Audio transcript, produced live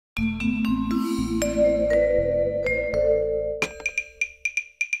I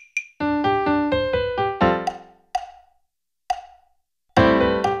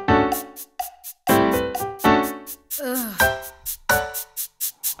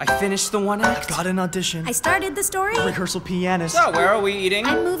finished the one act. Got an audition. I started the story. Rehearsal pianist. So, where are we eating?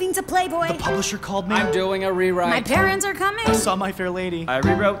 I'm moving to Playboy. The publisher called me. I'm doing a rewrite. My parents are coming. I saw My Fair Lady. I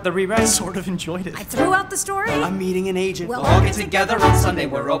rewrote the rewrite. Sort of enjoyed it. I threw out the story. I'm meeting an agent. We'll all get together on Sunday.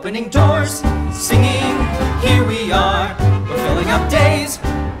 We're opening doors, singing. Here we are. We're filling up days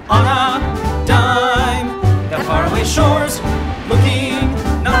on a dime. That faraway shores, looking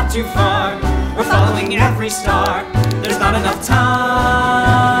not too far. We're following every star. There's not enough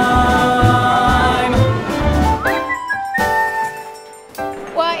time.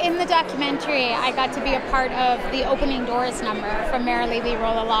 Well, in the documentary, I got to be a part of the opening doors number from Merrily We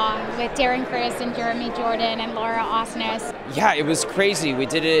Roll Along with Darren, Criss, and Jeremy Jordan and Laura Osnes. Yeah, it was crazy. We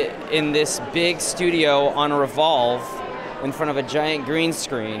did it in this big studio on a revolve in front of a giant green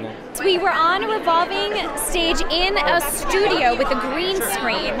screen. We were on a revolving stage in a studio with a green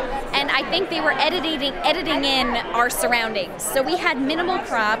screen, and I think they were editing in our surroundings. So we had minimal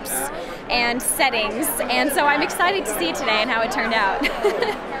props and settings, and so I'm excited to see it today and how it turned out.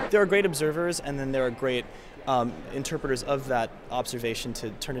 There are great observers, and then there are great interpreters of that observation to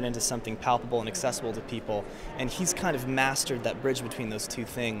turn it into something palpable and accessible to people, and he's kind of mastered that bridge between those two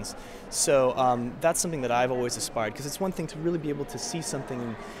things. So that's something that I've always aspired, because it's one thing to really be able to see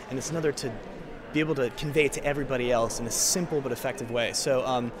something, and it's another to be able to convey it to everybody else in a simple but effective way.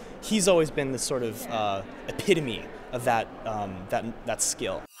 So he's always been the sort of epitome of that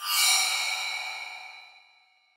skill.